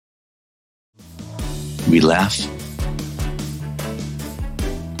We laugh.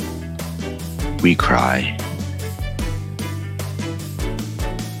 We cry.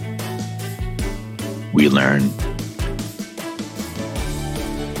 We learn.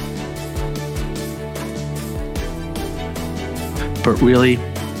 But really,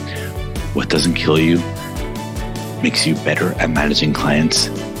 what doesn't kill you makes you better at managing clients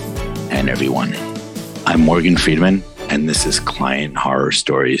and everyone. I'm Morgan Friedman, and this is Client Horror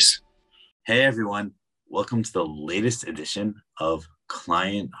Stories. Hey everyone, welcome to the latest edition of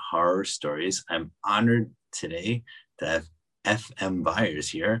Client Horror Stories. I'm honored today to have FM Byers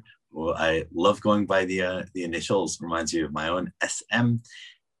here. Well, I love going by the initials, reminds you of my own SM.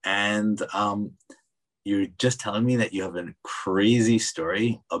 And you're just telling me that you have a crazy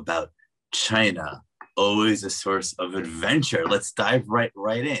story about China, always a source of adventure. Let's dive right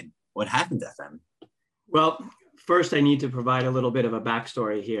in. What happened, FM? Well, first I need to provide a little bit of a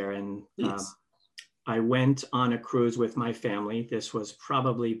backstory here. And I went on a cruise with my family. This was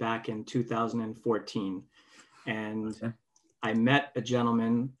probably back in 2014. And I met a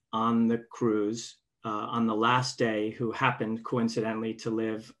gentleman on the cruise on the last day who happened coincidentally to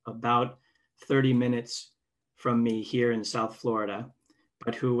live about 30 minutes from me here in South Florida,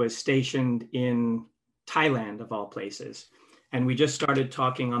 but who was stationed in Thailand of all places. And we just started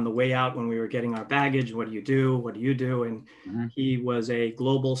talking on the way out when we were getting our baggage. What do you do? What do you do? And he was a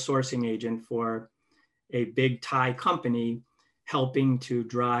global sourcing agent for a big Thai company, helping to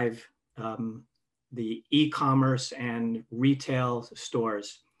drive the e-commerce and retail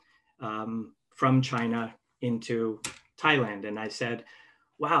stores from China into Thailand. And I said,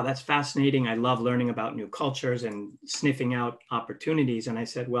 wow, that's fascinating. I love learning about new cultures and sniffing out opportunities. And I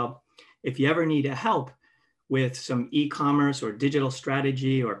said, well, if you ever need help with some e-commerce or digital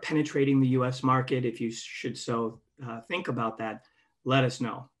strategy or penetrating the US market, if you should think about that, let us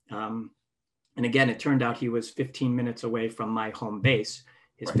know. And again, it turned out he was 15 minutes away from my home base.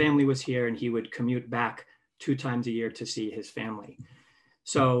 His family was here and he would commute back 2 times a year to see his family.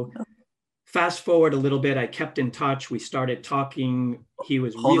 So fast forward a little bit, I kept in touch. We started talking. He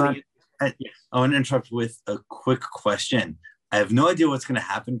was Hold on. Yes. I want to interrupt with a quick question. I have no idea what's going to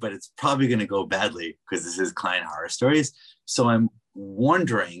happen, but it's probably going to go badly because this is Client Horror Stories. So I'm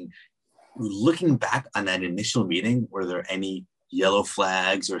wondering, looking back on that initial meeting, were there any yellow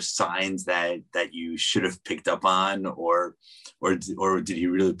flags or signs that you should have picked up on, or did he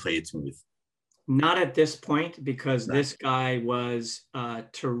really play it smooth? Not at this point, because this guy was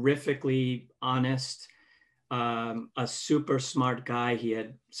terrifically honest, a super smart guy. He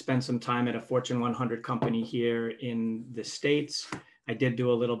had spent some time at a Fortune 100 company here in the States. I did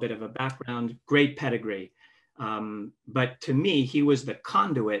do a little bit of a background, great pedigree. But to me, he was the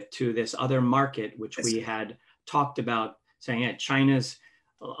conduit to this other market, which we had talked about, saying, yeah, China's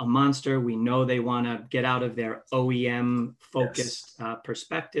a monster. We know they want to get out of their OEM focused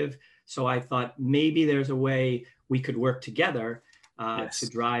perspective. So I thought maybe there's a way we could work together to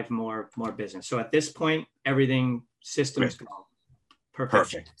drive more business. So at this point, everything systems go.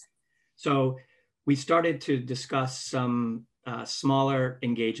 Perfect. So we started to discuss some smaller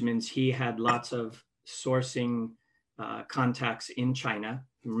engagements. He had lots of sourcing contacts in China.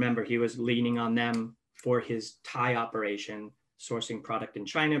 Remember, he was leaning on them for his Thai operation, sourcing product in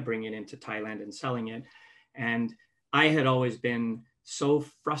China, bringing it into Thailand and selling it. And I had always been so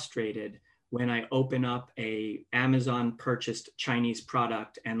frustrated when I open up a Amazon purchased Chinese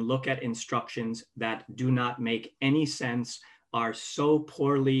product and look at instructions that do not make any sense, are so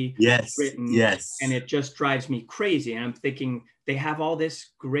poorly written. And it just drives me crazy. And I'm thinking they have all this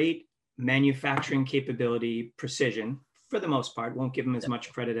great manufacturing capability, precision, for the most part. Won't give them as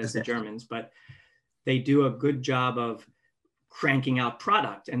much credit as the Germans, but they do a good job of cranking out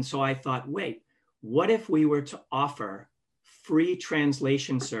product. And so I thought, wait, what if we were to offer free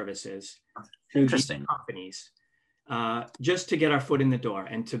translation services to these companies just to get our foot in the door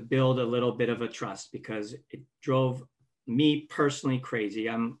and to build a little bit of a trust, because it drove me personally crazy.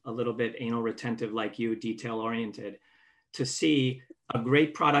 I'm a little bit anal retentive like you, detail oriented, to see a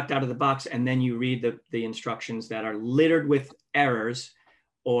great product out of the box and then you read the instructions that are littered with errors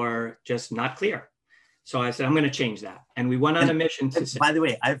or just not clear. So I said, I'm going to change that. And we went on a mission to say, by the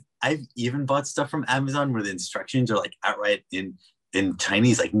way, I've even bought stuff from Amazon where the instructions are like outright in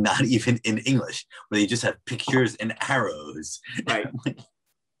Chinese, like not even in English, where they just have pictures and arrows. Right.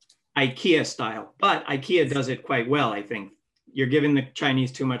 IKEA style, but IKEA does it quite well. I think you're giving the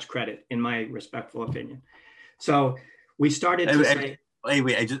Chinese too much credit, in my respectful opinion. So we started to say,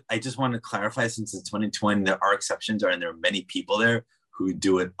 wait, I just want to clarify, since it's 2020, there are exceptions, and there are many people there who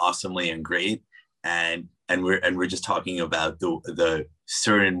do it awesomely and great. And we're just talking about the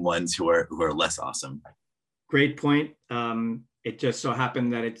certain ones who are less awesome. Great point. It just so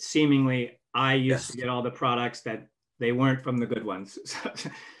happened that it seemingly I used to get all the products that they weren't from the good ones.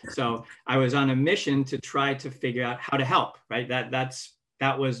 So I was on a mission to try to figure out how to help, right?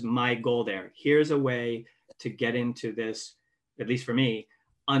 That was my goal there. Here's a way to get into this, at least for me,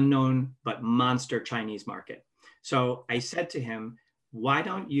 unknown but monster Chinese market. So I said to him, why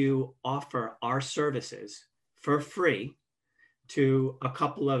don't you offer our services for free to a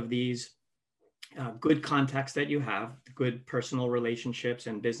couple of these good contacts that you have, good personal relationships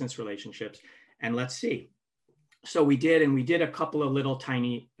and business relationships, and let's see. So we did, and we did a couple of little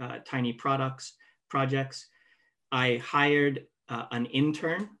tiny projects. I hired an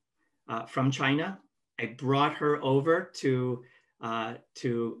intern from China. I brought her over to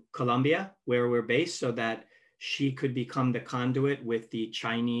Colombia, where we're based, so that she could become the conduit with the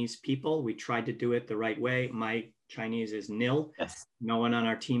Chinese people. We tried to do it the right way. My Chinese is nil. Yes. No one on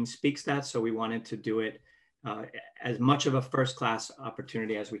our team speaks that, so we wanted to do it as much of a first-class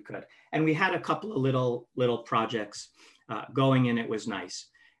opportunity as we could. And we had a couple of little projects going, and it was nice.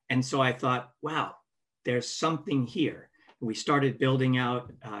 And so I thought, wow, there's something here. We started building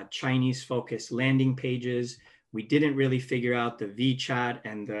out Chinese-focused landing pages. We didn't really figure out the VChat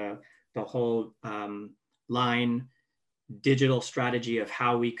and the whole line digital strategy of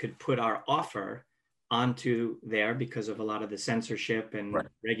how we could put our offer onto there because of a lot of the censorship and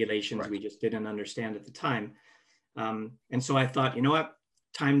regulations we just didn't understand at the time. And so I thought, you know what,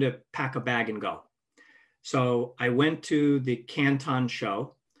 time to pack a bag and go. So I went to the Canton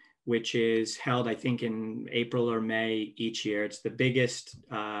show, which is held, I think, in April or May each year. It's the biggest,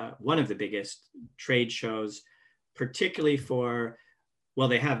 one of the biggest trade shows, particularly for, well,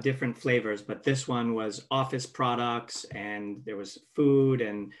 they have different flavors, but this one was office products and there was food,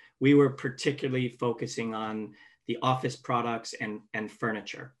 and we were particularly focusing on the office products and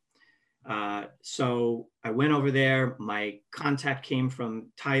furniture. So I went over there. My contact came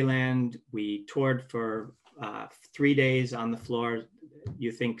from Thailand. We toured for 3 days on the floor.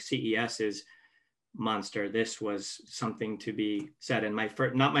 You think CES is monster. This was something to be said. And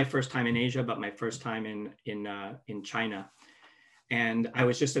not my first time in Asia, but my first time in China. And I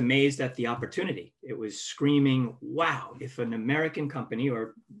was just amazed at the opportunity. It was screaming, wow, if an American company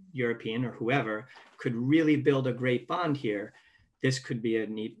or European or whoever could really build a great bond here, this could be a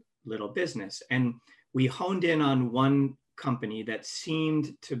neat little business. And we honed in on one company that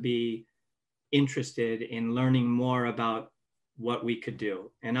seemed to be interested in learning more about what we could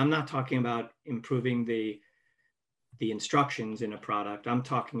do. And I'm not talking about improving the instructions in a product. I'm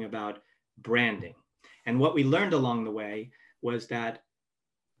talking about branding. And what we learned along the way was that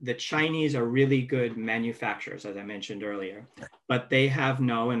the Chinese are really good manufacturers, as I mentioned earlier, but they have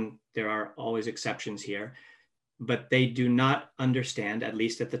and there are always exceptions here, but they do not understand, at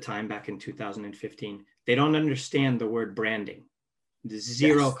least at the time back in 2015, they don't understand the word branding,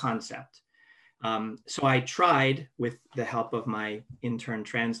 zero concept. So I tried, with the help of my intern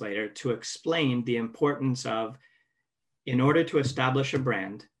translator, to explain the importance of, in order to establish a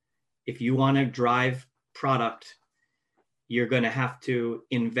brand, if you want to drive product, you're going to have to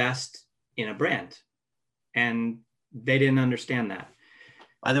invest in a brand. And they didn't understand that.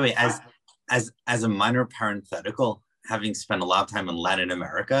 By the way, as a minor parenthetical, having spent a lot of time in Latin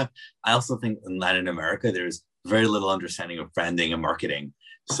America, I also think in Latin America, there's very little understanding of branding and marketing.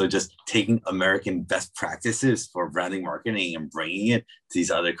 So just taking American best practices for branding, marketing, and bringing it to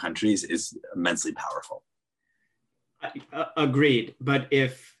these other countries is immensely powerful. Agreed. But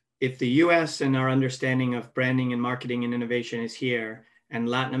if the US and our understanding of branding and marketing and innovation is here and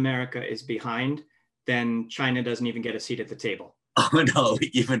Latin America is behind, then China doesn't even get a seat at the table. Oh no,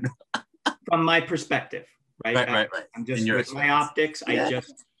 even from my perspective, right? Right. I'm just with my optics. Yeah.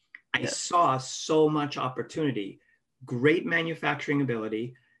 I saw so much opportunity, great manufacturing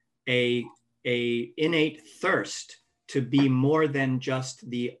ability, a innate thirst to be more than just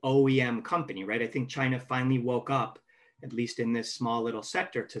the OEM company, right? I think China finally woke up, at least in this small little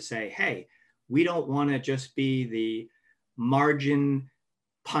sector, to say, hey, we don't want to just be the margin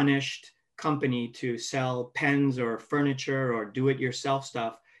punished company to sell pens or furniture or do-it-yourself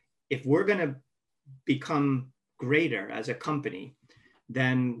stuff. If we're going to become greater as a company,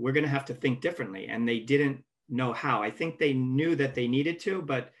 then we're going to have to think differently. And they didn't know how. I think they knew that they needed to,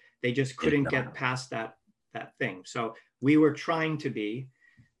 but they just couldn't get past that thing. So we were trying to be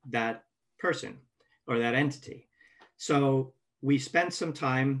that person or that entity. So we spent some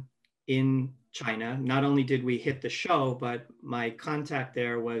time in China. Not only did we hit the show, but my contact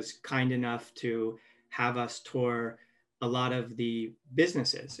there was kind enough to have us tour a lot of the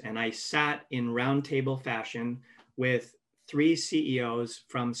businesses. And I sat in roundtable fashion with 3 CEOs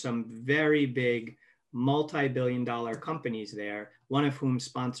from some very big multi-billion-dollar companies there, one of whom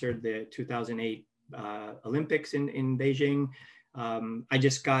sponsored the 2008 Olympics in Beijing. I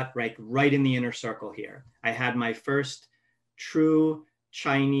just got right in the inner circle here. I had my first true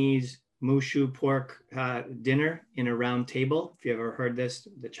Chinese mushu pork dinner in a round table. If you ever heard this,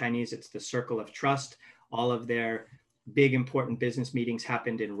 the Chinese, it's the circle of trust. All of their big important business meetings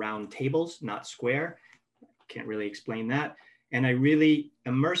happened in round tables, not square. Can't really explain that. And I really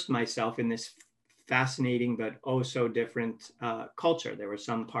immersed myself in this fascinating but oh so different culture. There were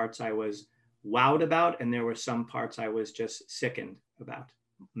some parts I was wowed about, and there were some parts I was just sickened about,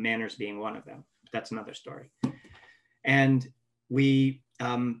 manners being one of them. That's another story. And we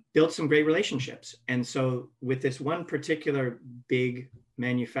built some great relationships. And so with this one particular big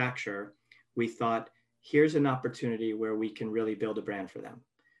manufacturer, we thought, here's an opportunity where we can really build a brand for them.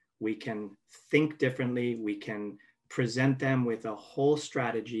 We can think differently. We can present them with a whole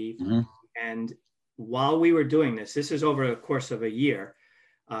strategy. Mm-hmm. And while we were doing this is over the course of a year,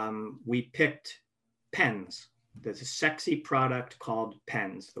 we picked pens. There's a sexy product called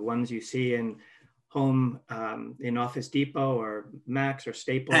pens, the ones you see in home, in Office Depot or Max or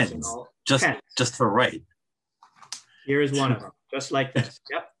Staples. Pens. And all. Just for right. Here is one of them, just like this.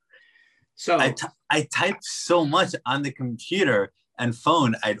 Yep. So I type so much on the computer and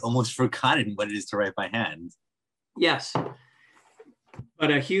phone, I'd almost forgotten what it is to write by hand. Yes,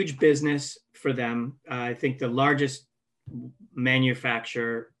 but a huge business for them. I think the largest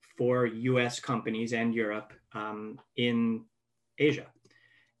manufacturer for US companies and Europe in Asia.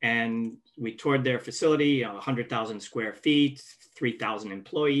 And we toured their facility, 100,000 square feet, 3,000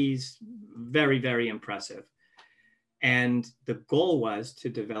 employees, very, very impressive. And the goal was to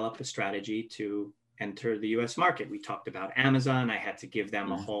develop a strategy to enter the US market. We talked about Amazon. I had to give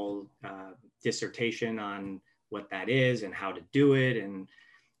them a whole dissertation on what that is and how to do it and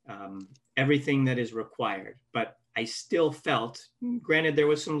everything that is required. But I still felt, granted there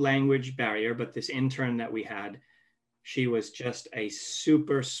was some language barrier, but this intern that we had, she was just a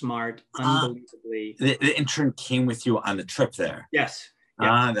super smart, unbelievably. The intern came with you on the trip there? Yes.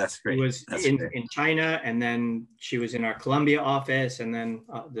 Yeah. That's great. She was that's in China, and then she was in our Colombia office, and then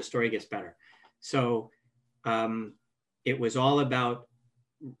the story gets better. So it was all about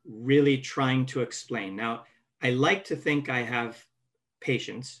really trying to explain. Now, I like to think I have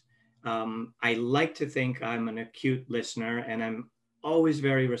patience. I like to think I'm an acute listener, and I'm always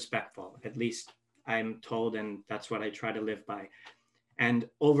very respectful. At least I'm told, and that's what I try to live by. And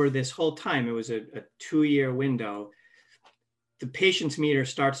over this whole time, it was a 2-year window. The patience meter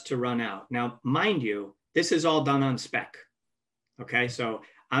starts to run out. Now, mind you, this is all done on spec. Okay, so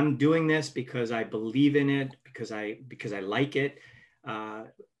I'm doing this because I believe in it, because I like it.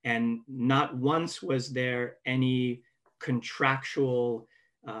 And not once was there any contractual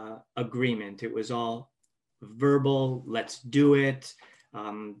agreement. It was all verbal, let's do it.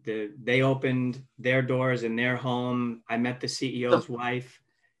 They opened their doors in their home. I met the CEO's wife.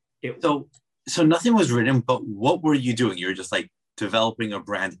 So nothing was written, but what were you doing? You were just like developing a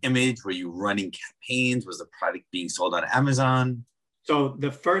brand image? Were you running campaigns? Was the product being sold on Amazon? So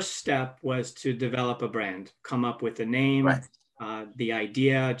the first step was to develop a brand, come up with a name, right. The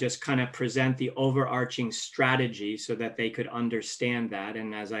idea, just kind of present the overarching strategy so that they could understand that.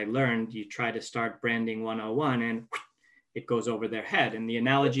 And as I learned, you try to start branding 101 and it goes over their head. And the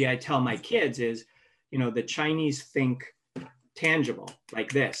analogy I tell my kids is, the Chinese think tangible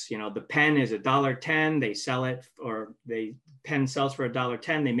like this. The pen is $1.10. They sell it, or pen sells for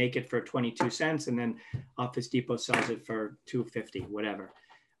 $1.10. They make it for 22 cents, and then Office Depot sells it for $2.50, whatever.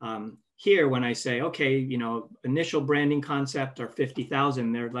 Here, when I say, okay, initial branding concept or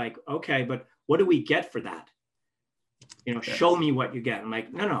 50,000, they're like, okay, but what do we get for that? Show me what you get. I'm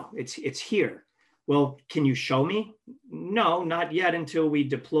like, no, it's here. Well, can you show me? No, not yet, until we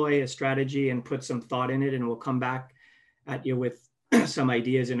deploy a strategy and put some thought in it, and we'll come back at you with some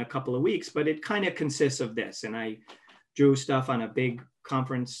ideas in a couple of weeks. But it kind of consists of this. And I drew stuff on a big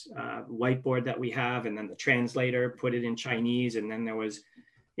conference whiteboard that we have, and then the translator put it in Chinese, and then there was,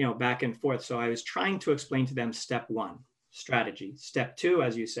 back and forth. So I was trying to explain to them step 1, strategy. Step 2,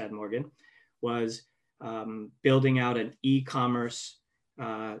 as you said, Morgan, was building out an e-commerce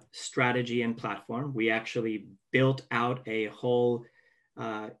strategy and platform. We actually built out a whole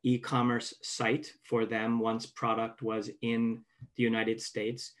e-commerce site for them once product was in the United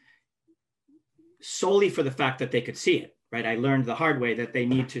States, solely for the fact that they could see it, right? I learned the hard way that they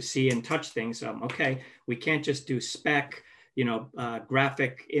need to see and touch things. Okay, we can't just do spec,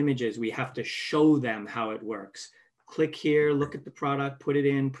 graphic images. We have to show them how it works. click here, look at the product, put it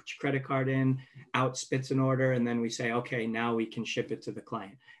in, put your credit card in, out spits an order. And then we say, okay, now we can ship it to the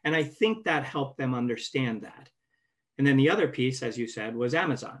client. And I think that helped them understand that. And then the other piece, as you said, was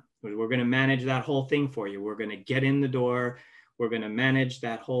Amazon. We're going to manage that whole thing for you. We're going to get in the door. We're going to manage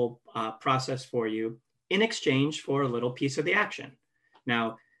that whole process for you in exchange for a little piece of the action.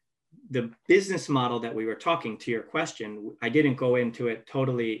 Now, the business model that we were talking to your question, I didn't go into it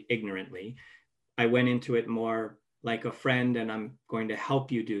totally ignorantly. I went into it more like a friend, and I'm going to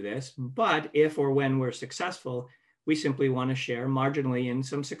help you do this. But if or when we're successful, we simply want to share marginally in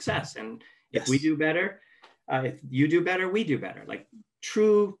some success. And if we do better, if you do better, we do better. Like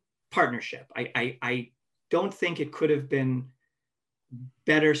true partnership. I don't think it could have been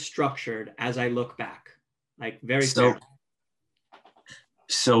better structured as I look back. Like very fair.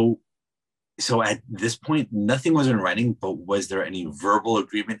 So at this point, nothing was in writing, but was there any verbal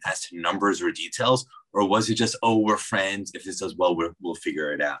agreement as to numbers or details? Or was it just, oh, we're friends. If this does well, we'll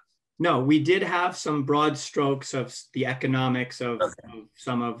figure it out? No, we did have some broad strokes of the economics of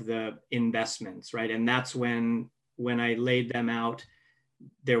some of the investments, right? And that's when I laid them out,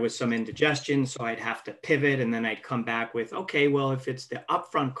 there was some indigestion. So I'd have to pivot, and then I'd come back with, okay, well, if it's the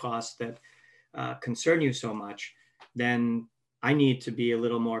upfront costs that concern you so much, then I need to be a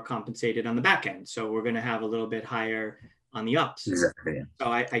little more compensated on the back end. So we're going to have a little bit higher on the ups. Exactly.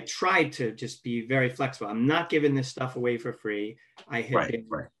 So I tried to just be very flexible. I'm not giving this stuff away for free. I had been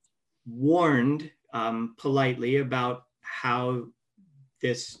warned politely about how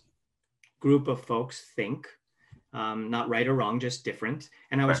this group of folks think, not right or wrong, just different.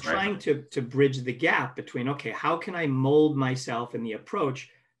 And I was trying to bridge the gap between, okay, how can I mold myself in the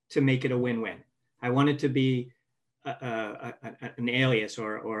approach to make it a win-win? I wanted to be an alias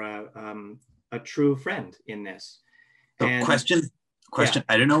or a true friend in this. So question. Yeah.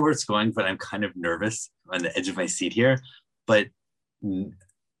 I don't know where it's going, but I'm kind of nervous on the edge of my seat here. But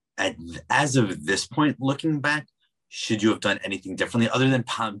as of this point, looking back, should you have done anything differently other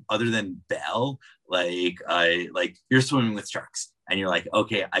than Bell? Like you're swimming with sharks, and you're like,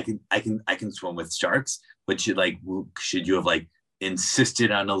 okay, I can swim with sharks. But should you have like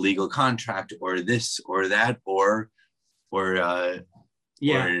insisted on a legal contract or this or that or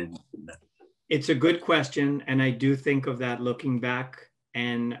it's a good question, and I do think of that looking back.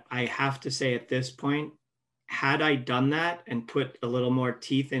 And I have to say at this point, had I done that and put a little more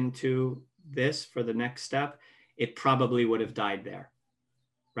teeth into this for the next step, it probably would have died there,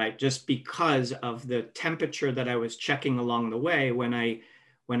 right? Just because of the temperature that I was checking along the way when I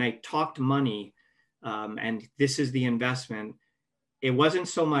talked money, and this is the investment. It wasn't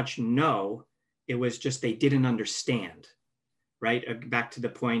so much no, it was just they didn't understand, right? Back to the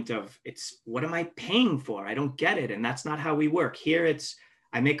point of it's, what am I paying for? I don't get it. And that's not how we work. Here it's,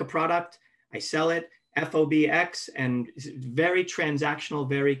 I make a product, I sell it, FOB X, and it's very transactional,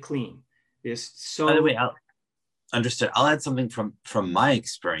 very clean. By the way, understood. I'll add something from my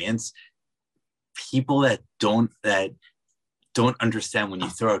experience. People that don't understand when you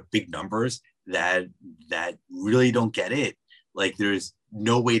throw out big numbers, that really don't get it. Like there's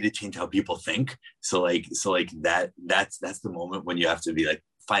no way to change how people think. So that's the moment when you have to be like,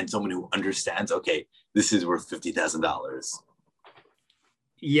 find someone who understands, okay, this is worth $50,000.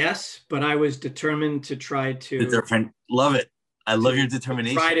 Yes, but I was determined to try to love it. I love your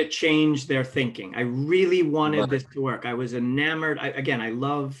determination. Try to change their thinking. I really wanted this to work. I was enamored. I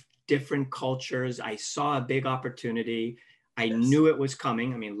love different cultures. I saw a big opportunity. I knew it was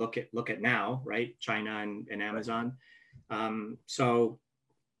coming. I mean, look at now, right? China and Amazon. So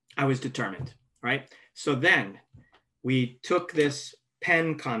I was determined, right? So then we took this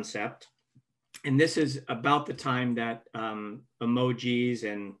pen concept, and this is about the time that emojis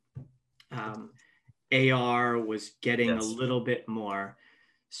and AR was getting a little bit more.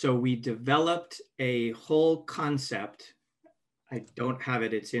 So we developed a whole concept. I don't have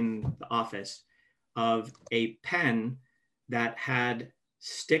it, it's in the office, of a pen that had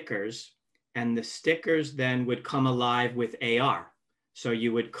stickers, and the stickers then would come alive with AR. So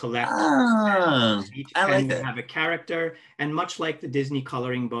you would collect, each pen would have a character, and much like the Disney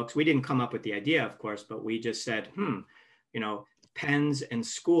coloring books, we didn't come up with the idea, of course, but we just said, pens and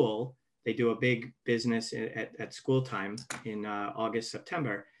school, they do a big business at school time in August,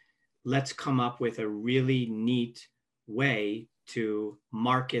 September. Let's come up with a really neat way to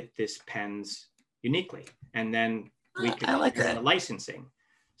market this pens uniquely. And then we could do the licensing.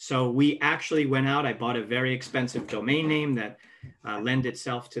 So we actually went out, I bought a very expensive domain name that lend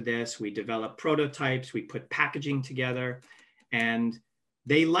itself to this. We developed prototypes, we put packaging together, and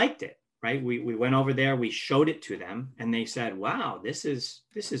they liked it, right? We went over there, we showed it to them, and they said, wow, this is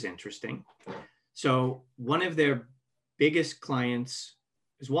interesting. So one of their biggest clients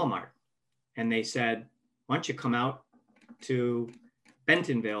is Walmart. And they said, why don't you come out to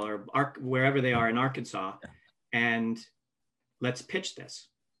Bentonville or wherever they are in Arkansas, and let's pitch this.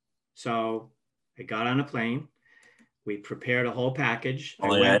 So I got on a plane. We prepared a whole package.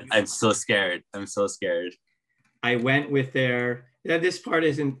 I'm so scared. I'm so scared. I went with this part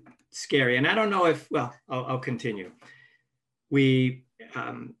isn't scary. And I don't know if, well, I'll continue. We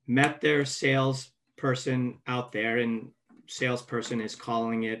met their salesperson out there, and salesperson is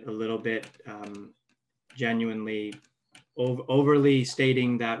calling it a little bit genuinely overly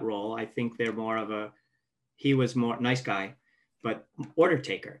stating that role. I think they're more of he was more nice guy, but order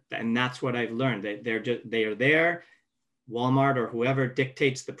taker. And that's what I've learned. They are there. Walmart or whoever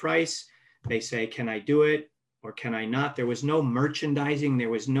dictates the price. They say, can I do it or can I not? There was no merchandising. There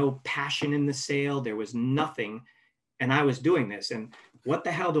was no passion in the sale. There was nothing. And I was doing this. And what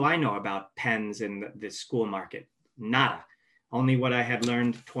the hell do I know about pens in the school market? Nada. Only what I had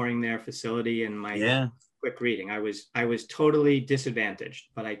learned touring their facility and my quick reading. I was totally disadvantaged,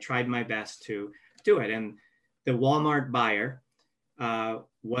 but I tried my best to do it. And the Walmart buyer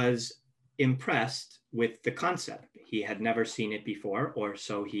was impressed with the concept. He had never seen it before, or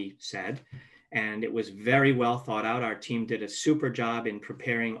so he said. And it was very well thought out. Our team did a super job in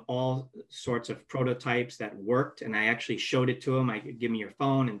preparing all sorts of prototypes that worked. And I actually showed it to him. I could, give me your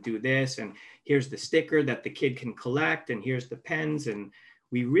phone and do this. And here's the sticker that the kid can collect. And here's the pens. And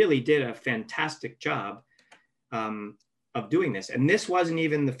we really did a fantastic job of doing this. And this wasn't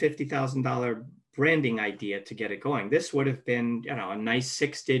even the $50,000 branding idea to get it going. This would have been, a nice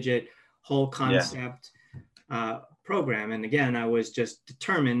 6-digit whole concept program. And again, I was just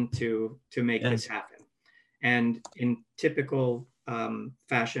determined to make this happen. And in typical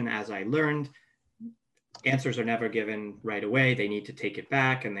fashion, as I learned, answers are never given right away. They need to take it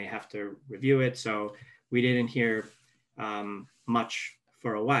back and they have to review it. So we didn't hear much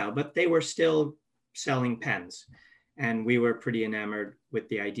for a while, but they were still selling pens. And we were pretty enamored with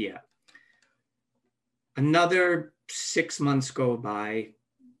the idea. Another 6 months go by.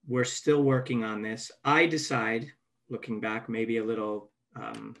 We're still working on this. I decide, looking back, maybe a little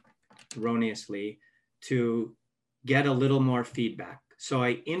erroneously, to get a little more feedback. So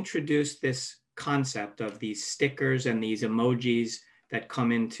I introduced this concept of these stickers and these emojis that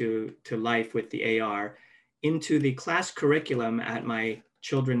come into life with the AR into the class curriculum at my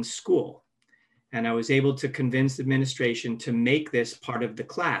children's school. And I was able to convince the administration to make this part of the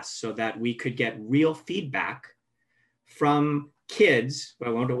class so that we could get real feedback from kids.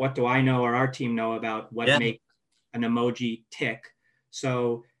 Well, what do I know or our team know about what makes an emoji tick?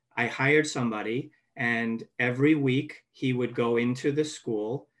 So I hired somebody, and every week he would go into the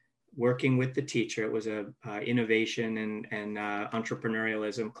school working with the teacher. It was a innovation and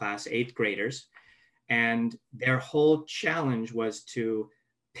entrepreneurialism class, 8th graders. And their whole challenge was to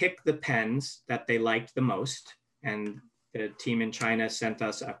pick the pens that they liked the most. And the team in China sent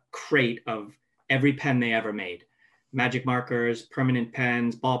us a crate of every pen they ever made. Magic markers, permanent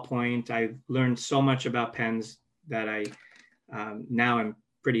pens, ballpoint. I learned so much about pens that I now am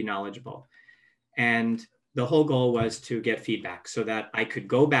pretty knowledgeable. And the whole goal was to get feedback so that I could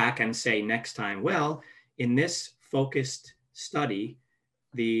go back and say next time, well, in this focused study,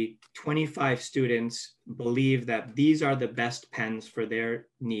 the 25 students believe that these are the best pens for their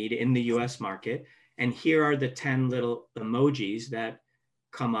need in the US market. And here are the 10 little emojis that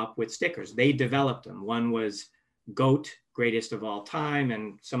come up with stickers. They developed them. One was GOAT, greatest of all time,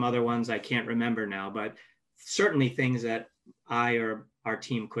 and some other ones I can't remember now, but certainly things that I or our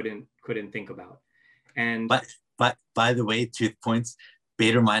team couldn't think about. And but by the way, 2 points,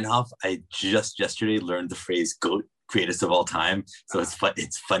 Baader-Meinhof, I just yesterday learned the phrase GOAT, greatest of all time. So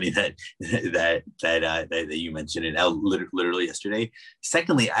it's funny that you mentioned it out literally yesterday.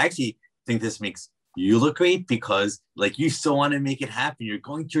 Secondly, I actually think this makes you look great because like you still want to make it happen. You're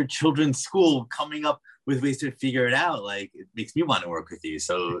going to your children's school, coming up with ways to figure it out. Like it makes me want to work with you.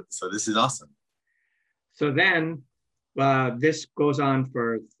 So this is awesome. So then this goes on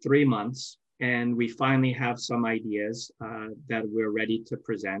for 3 months, and we finally have some ideas that we're ready to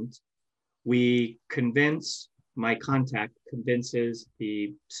present. My contact convinces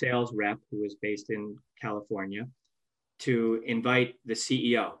the sales rep, who is based in California, to invite the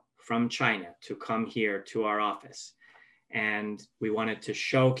CEO from China to come here to our office. And we wanted to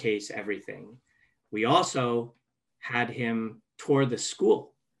showcase everything. We also had him tour the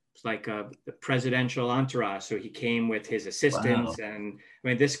school. It's like the presidential entourage. So he came with his assistants. Wow. And I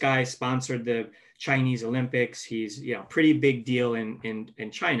mean, this guy sponsored the Chinese Olympics. He's, pretty big deal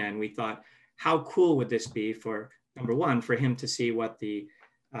in China. And we thought, how cool would this be for, number one, for him to see what the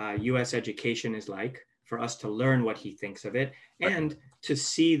US education is like, for us to learn what he thinks of it and to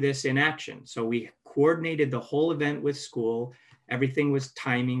see this in action. So we coordinated the whole event with school. Everything was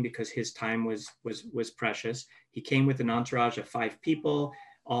timing because his time was precious. He came with an entourage of 5 people,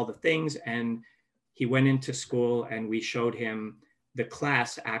 all the things, and he went into school and we showed him the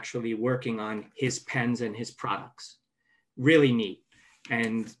class actually working on his pens and his products. Really neat.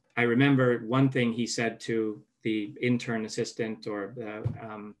 And I remember one thing he said to the intern assistant or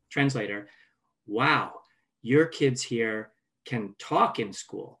the translator, wow, your kids here can talk in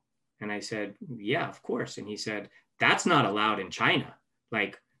school. And I said, yeah, of course. And he said, that's not allowed in China.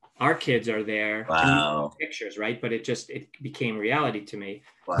 Like our kids are there. Wow. Pictures, right? But it became reality to me.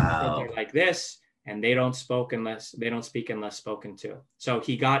 Wow. They're like this, and they don't speak unless spoken to. So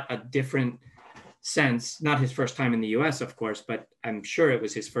he got a different sense, not his first time in the US, of course, but I'm sure it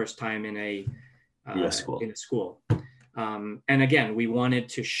was his first time in a school. And again, we wanted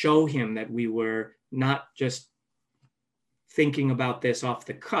to show him that we were not just thinking about this off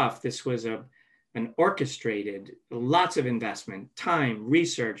the cuff. This was an orchestrated, lots of investment, time,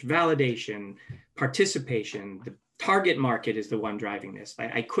 research, validation, participation. The target market is the one driving this.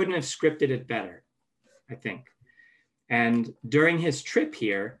 I couldn't have scripted it better, I think. And during his trip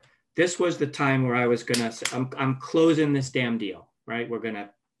here, this was the time where I was gonna say, I'm closing this damn deal, right? We're gonna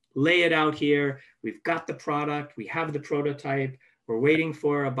lay it out here. We've got the product, we have the prototype. We're waiting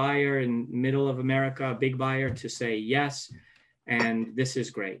for a buyer in middle of America, a big buyer, to say yes, and this is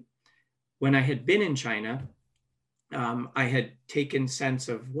great. When I had been in China, I had taken sense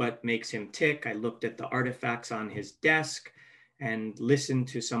of what makes him tick. I looked at the artifacts on his desk and listened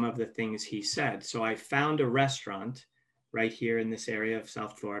to some of the things he said. So I found a restaurant right here in this area of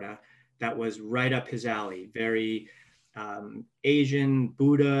South Florida that was right up his alley. Very Asian,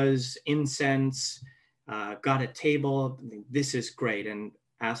 Buddhas, incense, got a table. This is great. And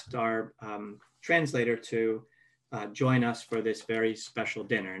asked our translator to join us for this very special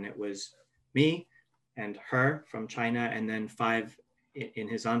dinner. And it was me and her from China, and then 5 in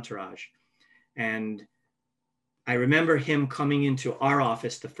his entourage. And I remember him coming into our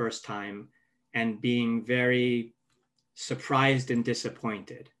office the first time and being very surprised and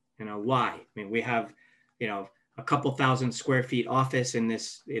disappointed. You know, why? I mean, we have, you know, a couple thousand square feet office in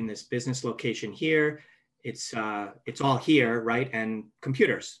this business location here. It's all here, right? And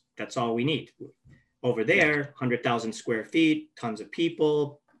computers, that's all we need. Over there, 100,000 square feet, tons of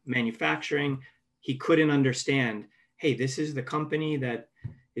people, manufacturing. He couldn't understand, hey, this is the company that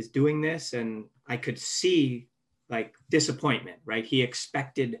is doing this. And I could see like disappointment, right? He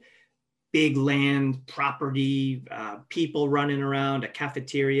expected big land, property, people running around, a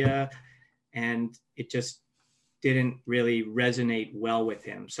cafeteria, and it just didn't really resonate well with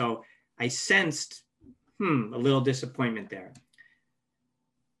him. So I sensed a little disappointment there.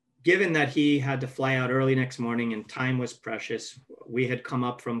 Given that he had to fly out early next morning and time was precious, we had come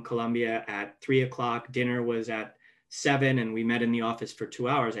up from Colombia at 3 o'clock, dinner was at 7, and we met in the office for 2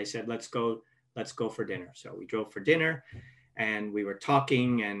 hours. I said, let's go for dinner. So we drove for dinner and we were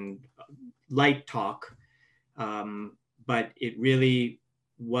talking and light talk, but it really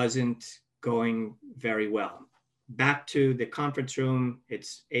wasn't going very well. Back to the conference room,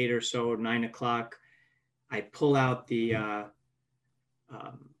 it's 8 or so, 9 o'clock. I pull out the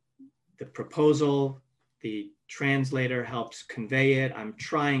proposal, the translator helps convey it. I'm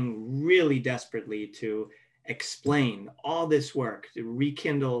trying really desperately to explain all this work, to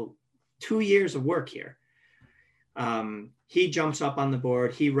rekindle 2 years of work here. He jumps up on the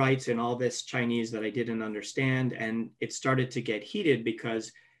board, he writes in all this Chinese that I didn't understand, and it started to get heated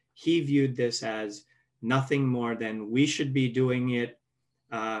because he viewed this as nothing more than we should be doing it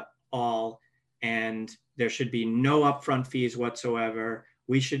all, and there should be no upfront fees whatsoever.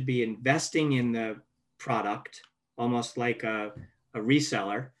 We should be investing in the product, almost like a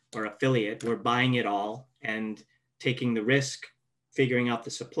reseller or affiliate. We're buying it all and taking the risk, figuring out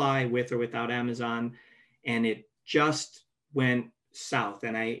the supply with or without Amazon. And it just went south.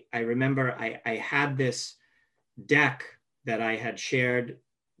 And I remember I had this deck that I had shared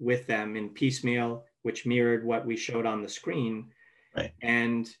with them in piecemeal, which mirrored what we showed on the screen. Right.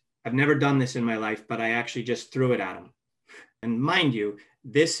 And I've never done this in my life, but I actually just threw it at them. And mind you,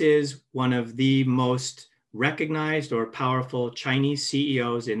 this is one of the most recognized or powerful Chinese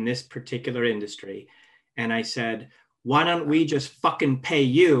CEOs in this particular industry. And I said, why don't we just fucking pay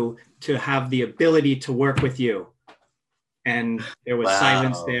you to have the ability to work with you? And there was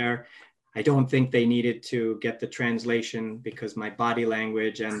silence there. I don't think they needed to get the translation because my body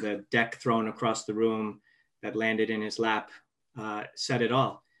language and the deck thrown across the room that landed in his lap said it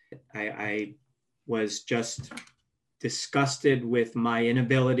all. I was just disgusted with my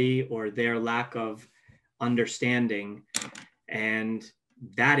inability or their lack of understanding. And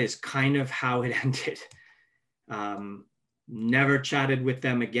that is kind of how it ended. Never chatted with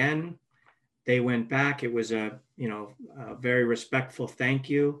them again. They went back. It was a very respectful thank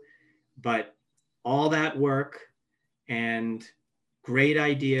you, but all that work and great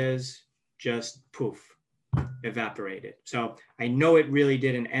ideas just poof, evaporated. So I know it really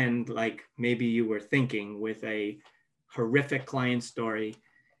didn't end like maybe you were thinking with a horrific client story.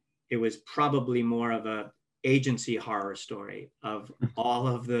 It was probably more of a agency horror story of all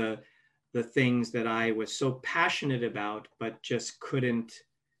of the things that I was so passionate about, but just couldn't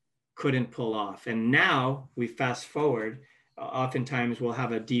pull off. And now we fast forward, oftentimes we'll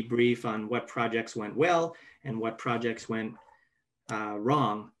have a debrief on what projects went well and what projects went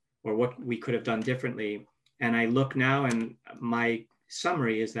wrong, or what we could have done differently. And I look now, and my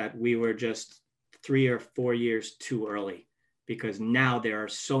summary is that we were just 3 or 4 years too early, because now there are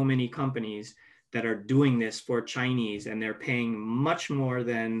so many companies that are doing this for Chinese, and they're paying much more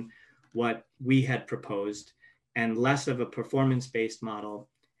than what we had proposed and less of a performance-based model.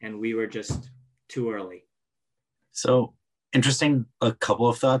 And we were just too early. So interesting. A couple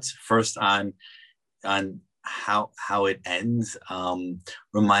of thoughts. First on how it ends.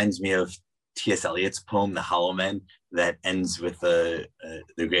 Reminds me of T.S. Eliot's poem, The Hollow Men, that ends with the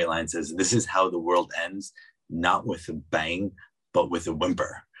great line says, "This is how the world ends, not with a bang, but with a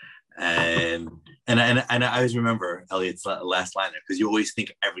whimper." And I always remember Eliot's last line there, because you always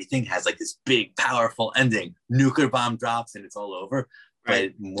think everything has like this big, powerful ending. Nuclear bomb drops and it's all over.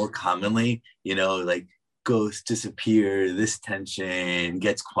 Right. But more commonly, like ghosts disappear, this tension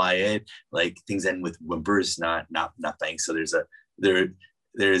gets quiet, like things end with whimpers, not bangs. So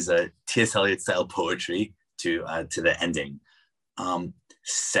there's a T.S. Eliot style poetry to the ending.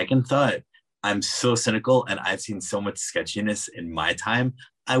 Second thought, I'm so cynical, and I've seen so much sketchiness in my time.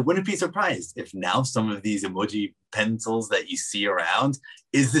 I wouldn't be surprised if now some of these emoji pencils that you see around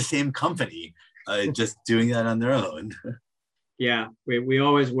is the same company, just doing that on their own. Yeah, we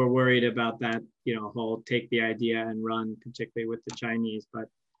always were worried about that, whole take the idea and run, particularly with the Chinese, but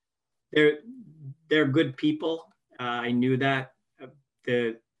they're good people. I knew that.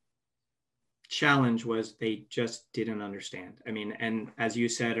 The challenge was they just didn't understand. I mean, and as you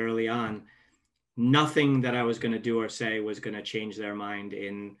said early on, nothing that I was going to do or say was going to change their mind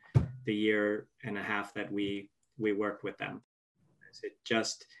in the year and a half that we worked with them.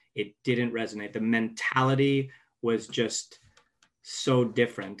 It didn't resonate. The mentality was just so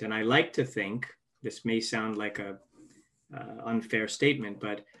different. And I like to think, this may sound like a unfair statement,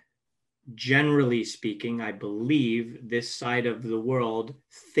 but generally speaking, I believe this side of the world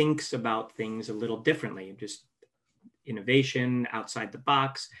thinks about things a little differently, just innovation outside the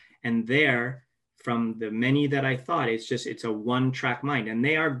box. And there, from the many that I thought, it's a one-track mind, and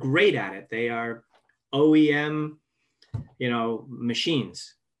they are great at it. They are OEM,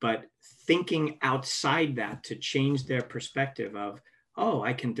 machines, but thinking outside that to change their perspective of, oh,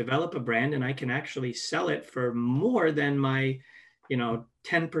 I can develop a brand and I can actually sell it for more than my,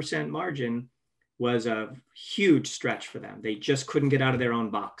 10% margin, was a huge stretch for them. They just couldn't get out of their own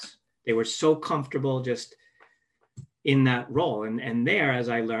box. They were so comfortable just in that role. And there, as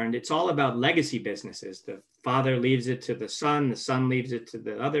I learned, it's all about legacy businesses. The father leaves it to the son leaves it to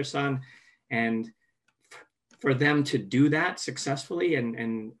the other son. And for them to do that successfully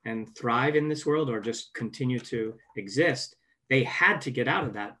and thrive in this world, or just continue to exist, they had to get out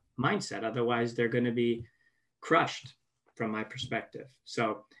of that mindset. Otherwise, they're going to be crushed, from my perspective.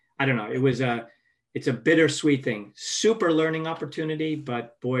 So I don't know. It's a bittersweet thing. Super learning opportunity,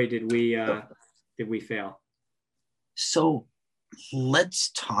 but boy, did we fail. So let's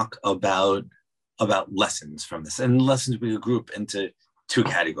talk about lessons from this, and lessons we group into two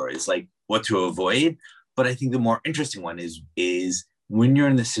categories, like what to avoid. But I think the more interesting one is when you're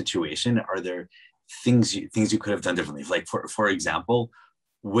in this situation, are there things you could have done differently? Like for example,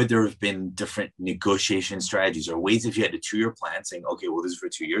 would there have been different negotiation strategies or ways, if you had a 2-year plan saying, okay, well, this is for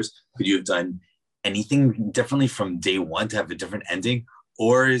 2 years, could you have done anything differently from day one to have a different ending?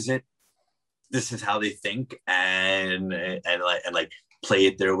 Or is it, this is how they think and play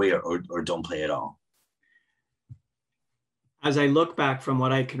it their way, or don't play at all? As I look back from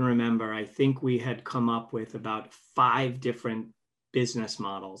what I can remember, I think we had come up with about 5 different business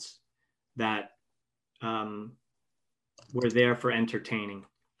models that were there for entertaining.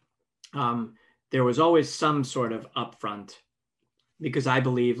 There was always some sort of upfront, because I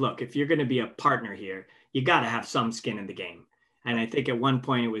believe, look, if you're going to be a partner here, you got to have some skin in the game. And I think at one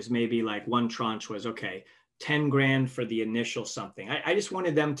point it was maybe like one tranche was, okay, 10 grand for the initial something. I just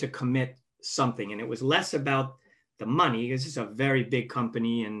wanted them to commit something. And it was less about the money, because it's a very big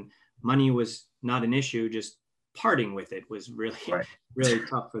company and money was not an issue. Just parting with it was really, Right. really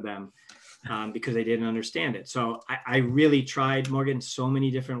tough for them because they didn't understand it. So I really tried, Morgan, so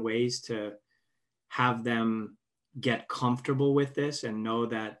many different ways to have them get comfortable with this and know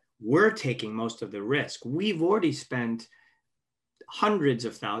that we're taking most of the risk. We've already spent hundreds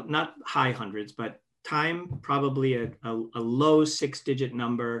of thousands, not high hundreds, but time, probably a low 6-digit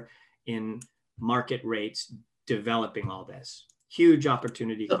number in market rates, developing all this. Huge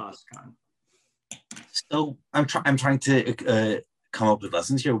opportunity cost, Khan. So I'm trying to come up with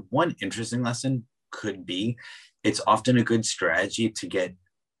lessons here. One interesting lesson could be, it's often a good strategy to get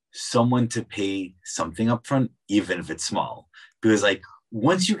someone to pay something upfront, even if it's small, because like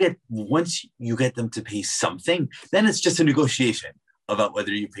once you get them to pay something, then it's just a negotiation about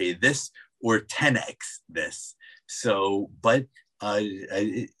whether you pay this or 10x this. So, but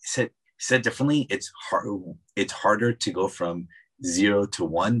said differently, it's harder to go from 0 to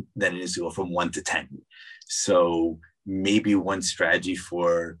 1 than it is to go from 1 to 10. So maybe one strategy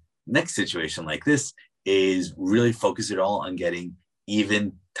for next situation like this is really focus it all on getting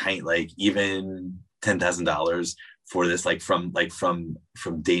even $10,000 for this, from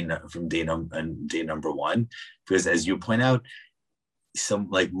day number one, because as you point out, some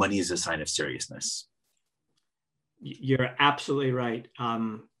money is a sign of seriousness. You're absolutely right.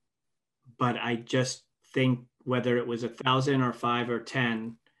 But I just think whether it was 1,000 or 5 or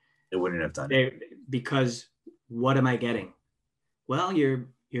 10, it wouldn't have done it. Because what am I getting? Well, you're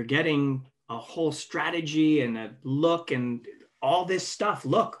getting a whole strategy and a look and all this stuff.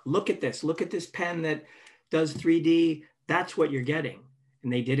 Look at this. Look at this pen that does 3D. That's what you're getting.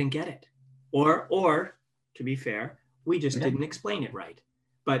 And they didn't get it. Or to be fair, we just didn't explain it right.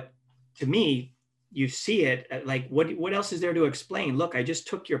 But to me, you see it like, what else is there to explain? Look, I just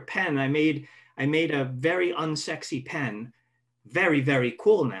took your pen. I made a very unsexy pen, very, very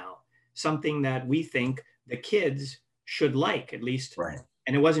cool now. Something that we think the kids should like, at least. Right.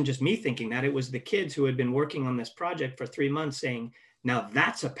 And it wasn't just me thinking that, it was the kids who had been working on this project for 3 months saying, now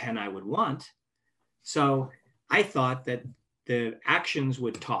that's a pen I would want. So I thought that the actions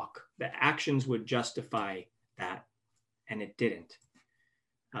would talk, the actions would justify that, and it didn't.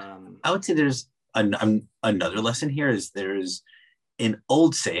 I would say there's another lesson here is there's an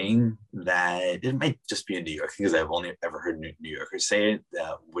old saying that it might just be in New York, because I've only ever heard New Yorkers say it,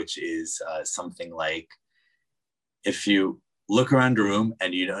 which is something like, if you look around a room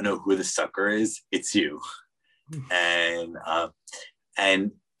and you don't know who the sucker is, it's you. And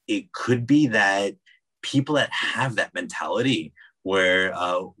it could be that people that have that mentality where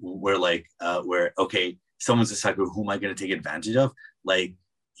okay, someone's a sucker, who am I going to take advantage of? Like,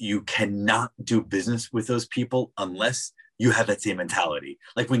 you cannot do business with those people unless you have that same mentality.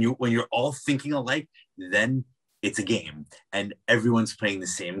 Like when you're all thinking alike, then it's a game and everyone's playing the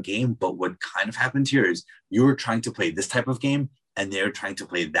same game. But what kind of happens here is you're trying to play this type of game and they're trying to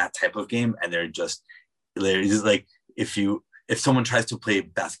play that type of game. And they're just like, if someone tries to play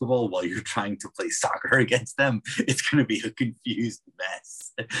basketball while you're trying to play soccer against them, it's going to be a confused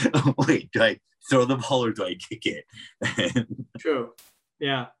mess. Wait, do I throw the ball or do I kick it? True.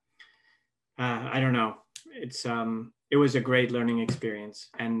 Yeah. I don't know. It was a great learning experience.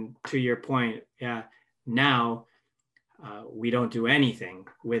 And to your point, yeah, now we don't do anything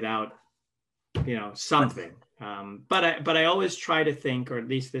without, something. But I always try to think, or at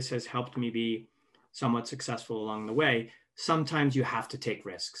least this has helped me be somewhat successful along the way. Sometimes you have to take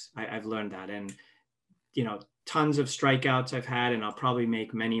risks. I've learned that. And, tons of strikeouts I've had, and I'll probably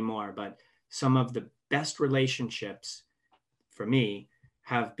make many more, but some of the best relationships for me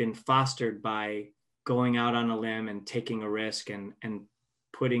have been fostered by going out on a limb and taking a risk and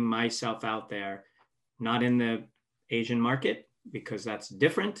putting myself out there, not in the Asian market, because that's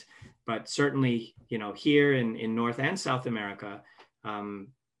different, but certainly, here in North and South America,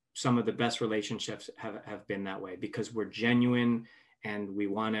 some of the best relationships have been that way, because we're genuine and we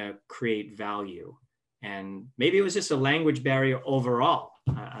want to create value. And maybe it was just a language barrier overall.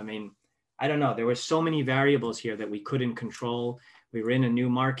 I mean, I don't know. There were so many variables here that we couldn't control. We were in a new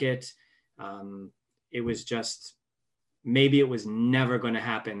market. It was just, maybe it was never going to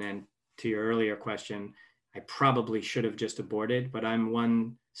happen. And to your earlier question, I probably should have just aborted, but I'm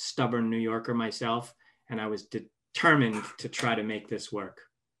one stubborn New Yorker myself, and I was determined to try to make this work.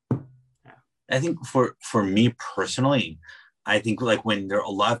 Yeah. I think for me personally, I think when there are a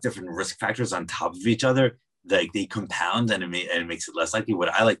lot of different risk factors on top of each other, like they compound and it makes it less likely. What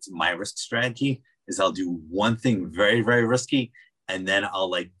I like to, my risk strategy is I'll do one thing very, very risky, and then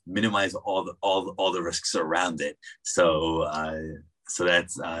I'll minimize all the risks around it. So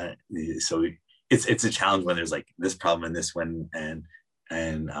that's so it's a challenge when there's this problem and this one and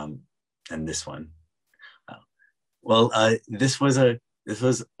and this one. This was a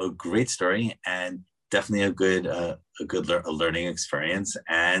great story, and definitely a good learning experience.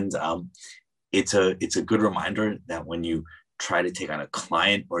 And it's a good reminder that when you try to take on a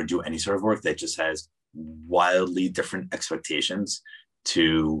client or do any sort of work that just has wildly different expectations,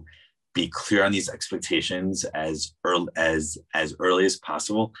 to be clear on these expectations as early as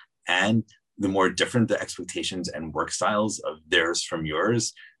possible. And the more different the expectations and work styles of theirs from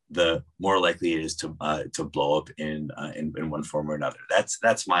yours, the more likely it is to blow up in one form or another.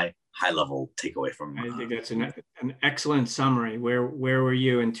 That's my high level takeaway from. I think that's an excellent summary. Where were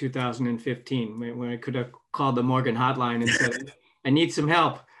you in 2015 when I could have called the Morgan hotline and said, I need some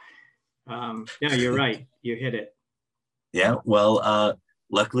help? Yeah, you're right. You hit it. Yeah. Well,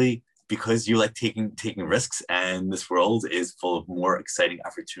 luckily, because you like taking risks, and this world is full of more exciting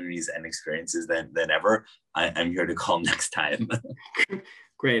opportunities and experiences than ever, I'm here to call next time.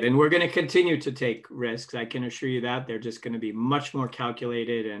 Great. And we're going to continue to take risks. I can assure you that. They're just going to be much more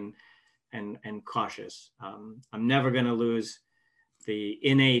calculated and cautious. I'm never going to lose the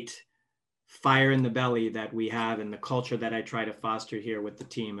innate fire in the belly that we have and the culture that I try to foster here with the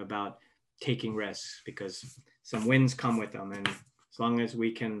team about taking risks, because some wins come with them. And as long as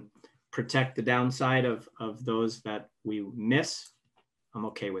we can protect the downside of those that we miss, I'm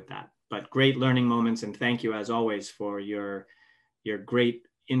okay with that. But great learning moments. And thank you as always for your great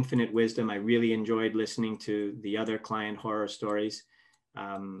infinite wisdom. I really enjoyed listening to the other client horror stories.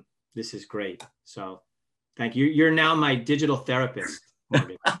 This is great. So thank you. You're now my digital therapist,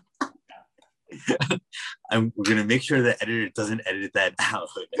 Morgan. We're going to make sure the editor doesn't edit that out.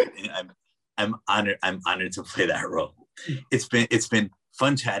 I'm honored to play that role. It's been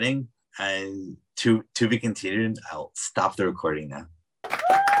fun chatting, and to be continued. I'll stop the recording now.